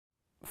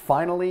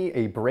Finally,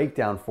 a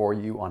breakdown for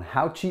you on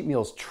how cheat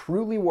meals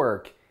truly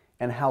work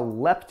and how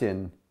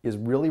leptin is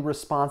really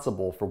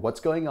responsible for what's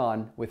going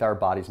on with our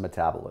body's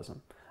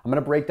metabolism. I'm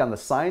going to break down the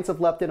science of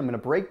leptin. I'm going to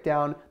break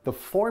down the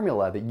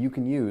formula that you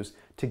can use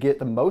to get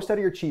the most out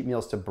of your cheat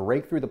meals to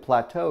break through the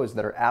plateaus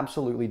that are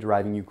absolutely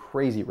driving you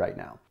crazy right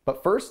now.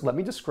 But first, let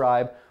me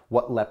describe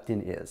what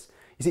leptin is.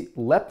 You see,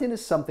 leptin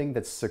is something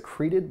that's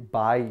secreted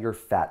by your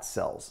fat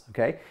cells,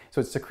 okay?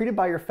 So it's secreted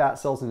by your fat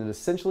cells and it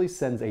essentially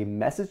sends a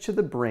message to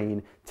the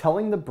brain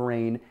telling the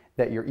brain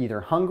that you're either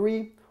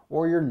hungry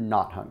or you're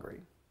not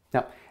hungry.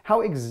 Now,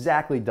 how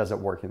exactly does it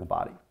work in the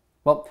body?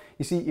 Well,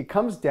 you see, it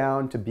comes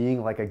down to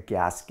being like a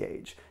gas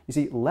gauge. You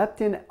see,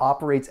 leptin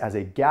operates as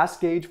a gas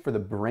gauge for the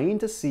brain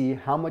to see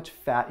how much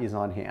fat is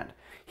on hand.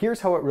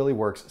 Here's how it really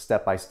works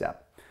step by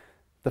step.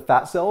 The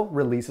fat cell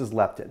releases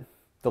leptin.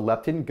 The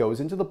leptin goes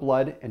into the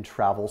blood and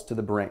travels to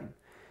the brain.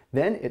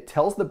 Then it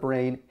tells the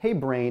brain, hey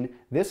brain,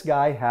 this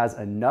guy has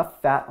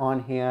enough fat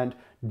on hand,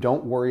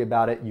 don't worry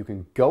about it. You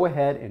can go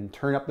ahead and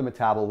turn up the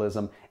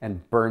metabolism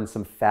and burn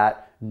some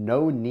fat.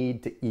 No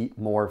need to eat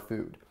more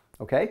food,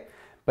 okay?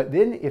 But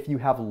then if you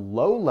have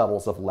low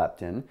levels of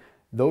leptin,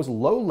 those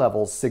low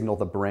levels signal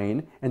the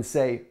brain and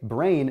say,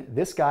 brain,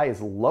 this guy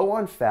is low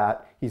on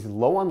fat, he's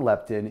low on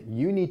leptin,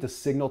 you need to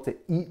signal to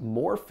eat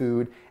more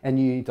food and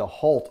you need to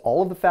halt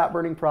all of the fat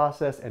burning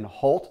process and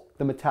halt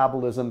the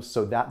metabolism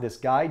so that this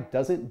guy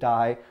doesn't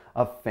die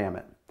of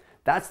famine.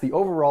 That's the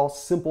overall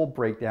simple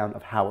breakdown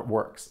of how it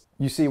works.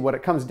 You see, what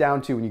it comes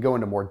down to when you go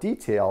into more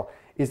detail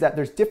is that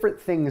there's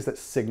different things that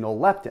signal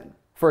leptin.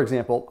 For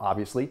example,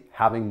 obviously,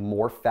 having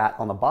more fat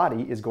on the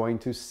body is going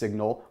to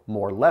signal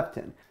more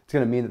leptin. It's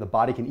going to mean that the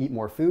body can eat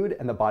more food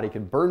and the body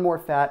can burn more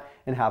fat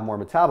and have more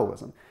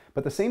metabolism.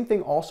 But the same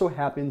thing also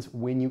happens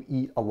when you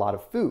eat a lot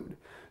of food.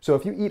 So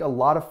if you eat a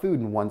lot of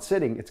food in one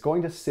sitting, it's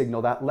going to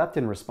signal that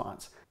leptin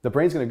response. The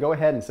brain's going to go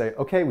ahead and say,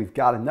 okay, we've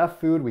got enough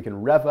food, we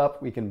can rev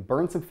up, we can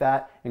burn some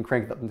fat and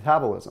crank up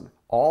metabolism,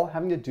 all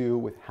having to do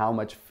with how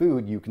much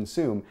food you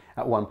consume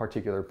at one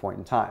particular point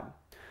in time.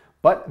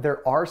 But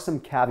there are some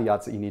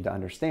caveats that you need to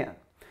understand.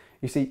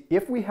 You see,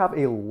 if we have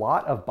a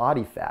lot of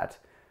body fat,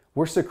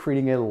 we're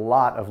secreting a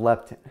lot of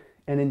leptin.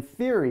 And in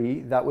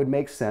theory, that would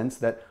make sense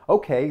that,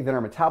 okay, then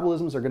our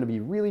metabolisms are going to be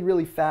really,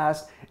 really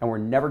fast and we're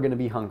never going to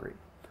be hungry.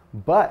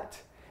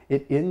 But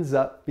it ends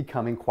up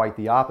becoming quite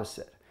the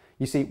opposite.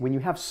 You see, when you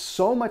have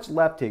so much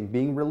leptin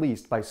being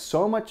released by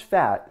so much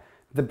fat,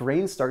 the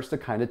brain starts to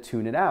kind of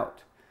tune it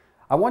out.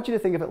 I want you to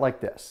think of it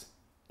like this.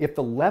 If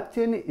the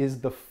leptin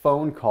is the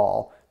phone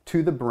call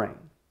to the brain,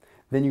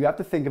 then you have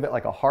to think of it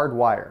like a hard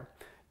wire.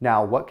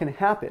 Now, what can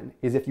happen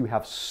is if you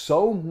have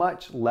so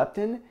much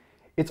leptin,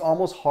 it's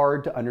almost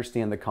hard to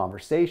understand the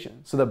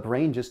conversation. So the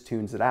brain just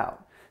tunes it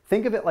out.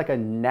 Think of it like a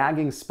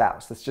nagging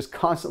spouse that's just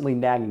constantly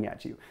nagging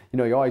at you. You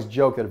know, you always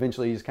joke that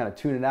eventually you just kind of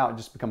tune it out and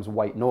it just becomes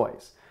white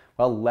noise.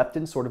 Well,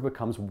 leptin sort of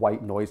becomes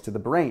white noise to the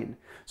brain.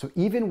 So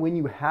even when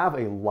you have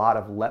a lot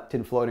of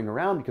leptin floating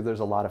around because there's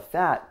a lot of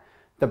fat,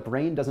 the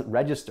brain doesn't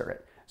register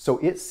it. So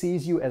it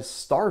sees you as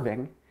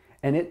starving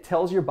and it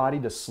tells your body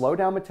to slow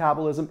down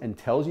metabolism and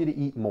tells you to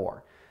eat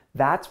more.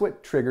 That's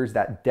what triggers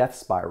that death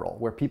spiral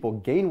where people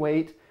gain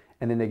weight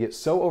and then they get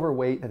so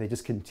overweight that they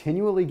just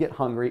continually get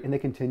hungry and they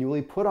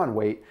continually put on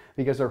weight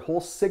because their whole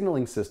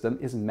signaling system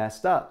is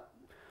messed up.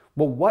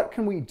 Well, what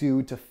can we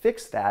do to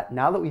fix that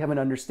now that we have an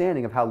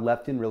understanding of how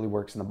leptin really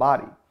works in the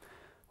body?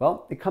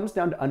 Well, it comes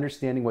down to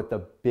understanding what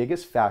the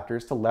biggest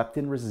factors to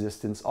leptin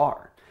resistance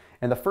are.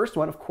 And the first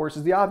one, of course,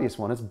 is the obvious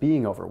one, is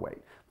being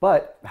overweight.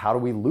 But how do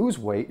we lose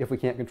weight if we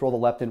can't control the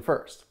leptin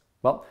first?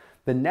 Well,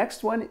 the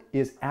next one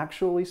is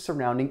actually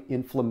surrounding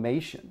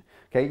inflammation.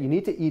 Okay, you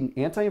need to eat an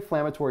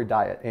anti-inflammatory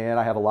diet, and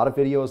I have a lot of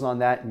videos on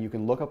that, and you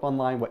can look up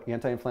online what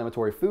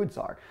anti-inflammatory foods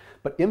are.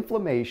 But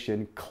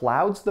inflammation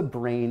clouds the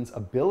brain's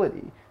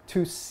ability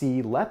to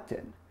see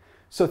leptin.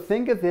 So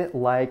think of it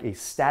like a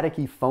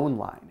staticky phone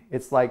line.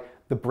 It's like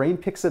the brain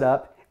picks it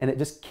up and it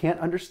just can't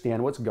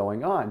understand what's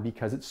going on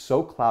because it's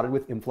so clouded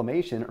with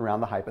inflammation around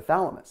the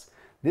hypothalamus.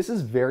 This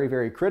is very,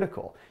 very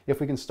critical. If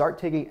we can start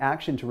taking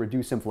action to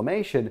reduce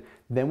inflammation,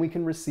 then we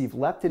can receive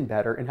leptin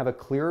better and have a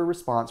clearer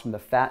response from the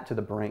fat to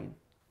the brain.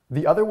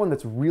 The other one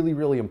that's really,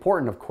 really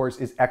important, of course,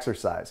 is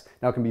exercise.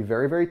 Now, it can be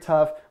very, very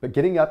tough, but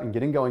getting up and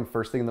getting going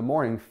first thing in the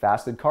morning,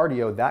 fasted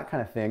cardio, that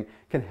kind of thing,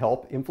 can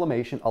help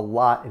inflammation a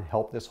lot and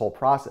help this whole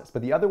process.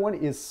 But the other one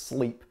is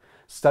sleep.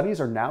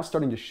 Studies are now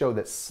starting to show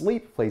that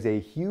sleep plays a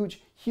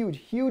huge, huge,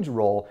 huge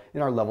role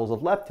in our levels of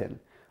leptin.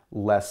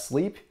 Less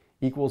sleep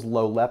equals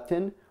low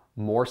leptin,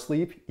 more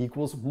sleep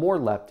equals more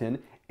leptin,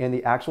 and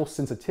the actual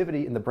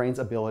sensitivity in the brain's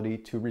ability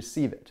to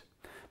receive it.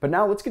 But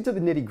now let's get to the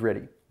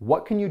nitty-gritty.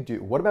 What can you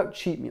do? What about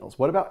cheat meals?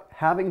 What about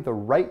having the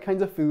right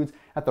kinds of foods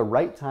at the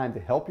right time to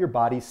help your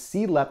body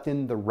see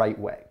leptin the right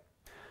way?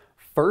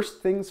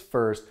 First things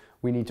first,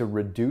 we need to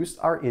reduce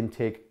our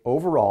intake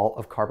overall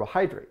of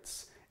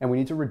carbohydrates, and we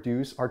need to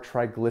reduce our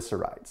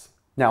triglycerides.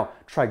 Now,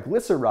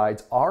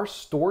 triglycerides are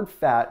stored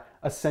fat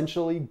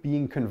essentially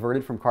being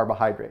converted from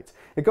carbohydrates.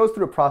 It goes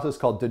through a process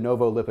called de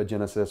novo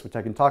lipogenesis, which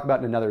I can talk about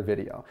in another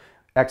video.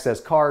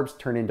 Excess carbs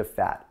turn into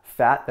fat.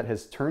 Fat that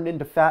has turned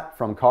into fat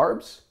from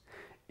carbs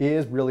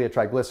is really a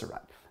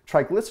triglyceride.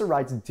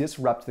 Triglycerides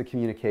disrupt the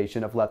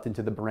communication of leptin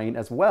to the brain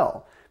as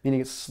well, meaning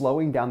it's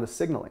slowing down the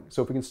signaling.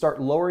 So if we can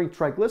start lowering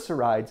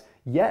triglycerides,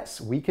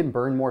 yes, we can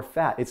burn more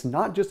fat. It's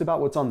not just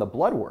about what's on the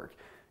blood work.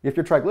 If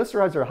your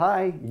triglycerides are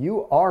high,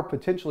 you are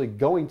potentially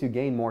going to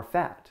gain more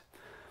fat.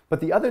 But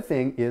the other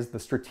thing is the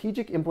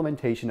strategic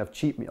implementation of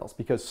cheat meals,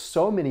 because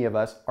so many of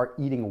us are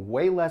eating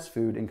way less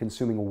food and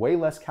consuming way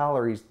less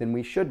calories than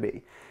we should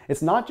be.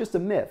 It's not just a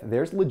myth.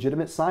 There's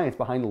legitimate science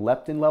behind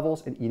leptin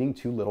levels and eating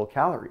too little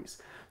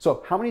calories.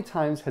 So how many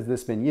times has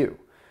this been you?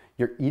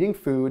 You're eating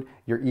food,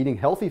 you're eating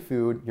healthy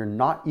food, you're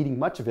not eating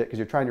much of it because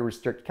you're trying to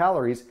restrict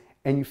calories,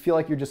 and you feel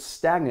like you're just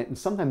stagnant and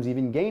sometimes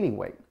even gaining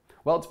weight.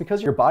 Well, it's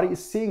because your body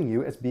is seeing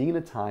you as being in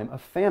a time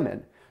of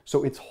famine.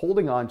 So it's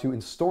holding on to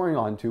and storing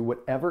on to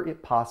whatever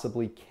it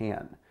possibly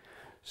can.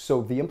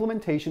 So the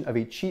implementation of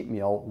a cheat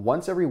meal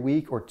once every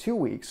week or 2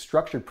 weeks,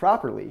 structured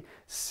properly,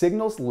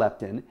 signals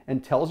leptin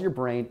and tells your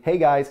brain, hey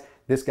guys,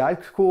 this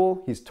guy's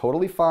cool, he's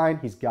totally fine,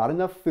 he's got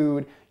enough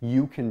food,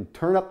 you can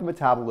turn up the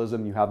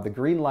metabolism, you have the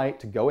green light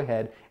to go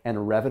ahead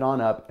and rev it on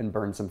up and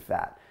burn some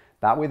fat.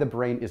 That way the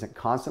brain isn't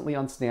constantly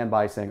on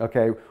standby saying,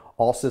 okay,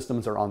 all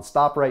systems are on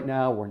stop right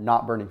now, we're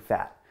not burning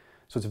fat.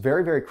 So it's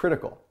very, very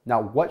critical. Now,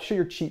 what should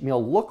your cheat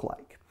meal look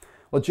like?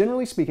 Well,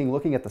 generally speaking,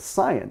 looking at the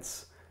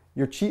science,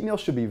 your cheat meal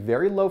should be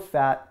very low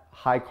fat,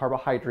 high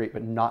carbohydrate,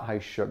 but not high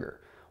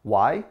sugar.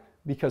 Why?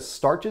 Because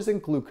starches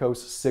and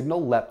glucose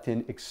signal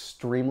leptin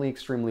extremely,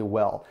 extremely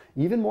well,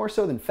 even more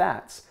so than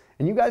fats.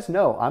 And you guys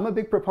know, I'm a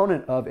big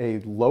proponent of a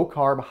low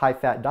carb, high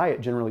fat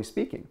diet, generally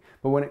speaking.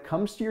 But when it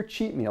comes to your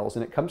cheat meals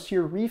and it comes to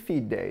your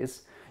refeed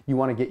days, you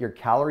want to get your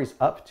calories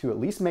up to at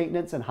least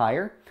maintenance and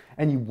higher,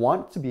 and you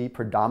want to be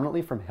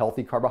predominantly from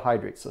healthy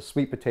carbohydrates, so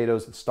sweet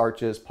potatoes and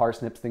starches,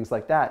 parsnips, things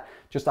like that,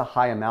 just a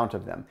high amount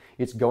of them.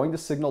 It's going to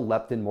signal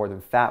leptin more than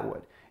fat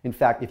would. In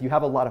fact, if you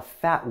have a lot of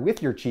fat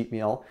with your cheat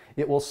meal,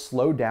 it will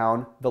slow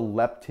down the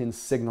leptin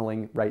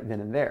signaling right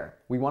then and there.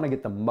 We want to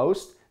get the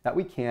most that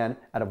we can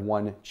out of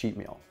one cheat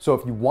meal. So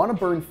if you want to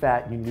burn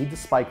fat, you need to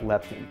spike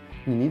leptin.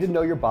 You need to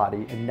know your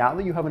body, and now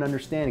that you have an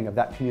understanding of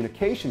that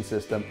communication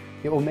system,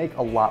 it will make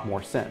a lot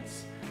more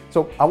sense.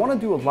 So I want to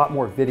do a lot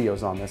more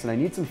videos on this, and I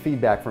need some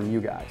feedback from you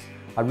guys.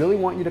 I really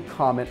want you to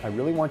comment. I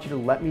really want you to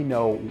let me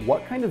know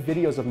what kind of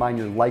videos of mine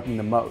you're liking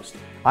the most.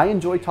 I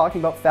enjoy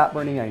talking about fat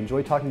burning. I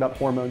enjoy talking about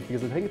hormones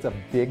because I think it's a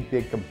big,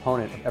 big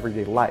component of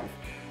everyday life.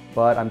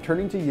 But I'm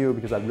turning to you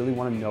because I really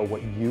want to know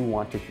what you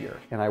want to hear,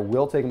 and I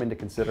will take them into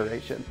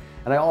consideration.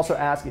 And I also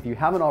ask, if you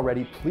haven't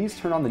already, please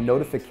turn on the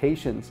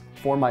notifications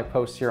for my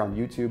posts here on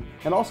YouTube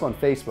and also on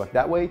Facebook.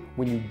 That way,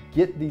 when you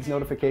get these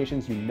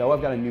notifications, you know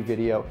I've got a new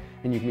video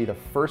and you can be the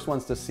first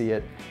ones to see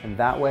it. And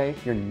that way,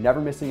 you're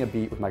never missing a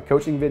beat with my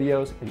coaching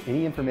videos and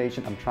any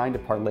information I'm trying to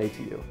parlay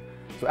to you.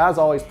 So as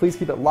always, please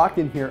keep it locked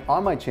in here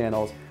on my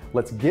channels.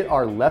 Let's get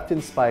our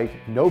leptin spiked.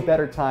 No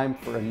better time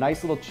for a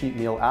nice little cheat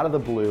meal out of the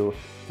blue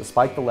to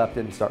spike the leptin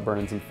and start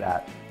burning some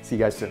fat. See you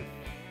guys soon.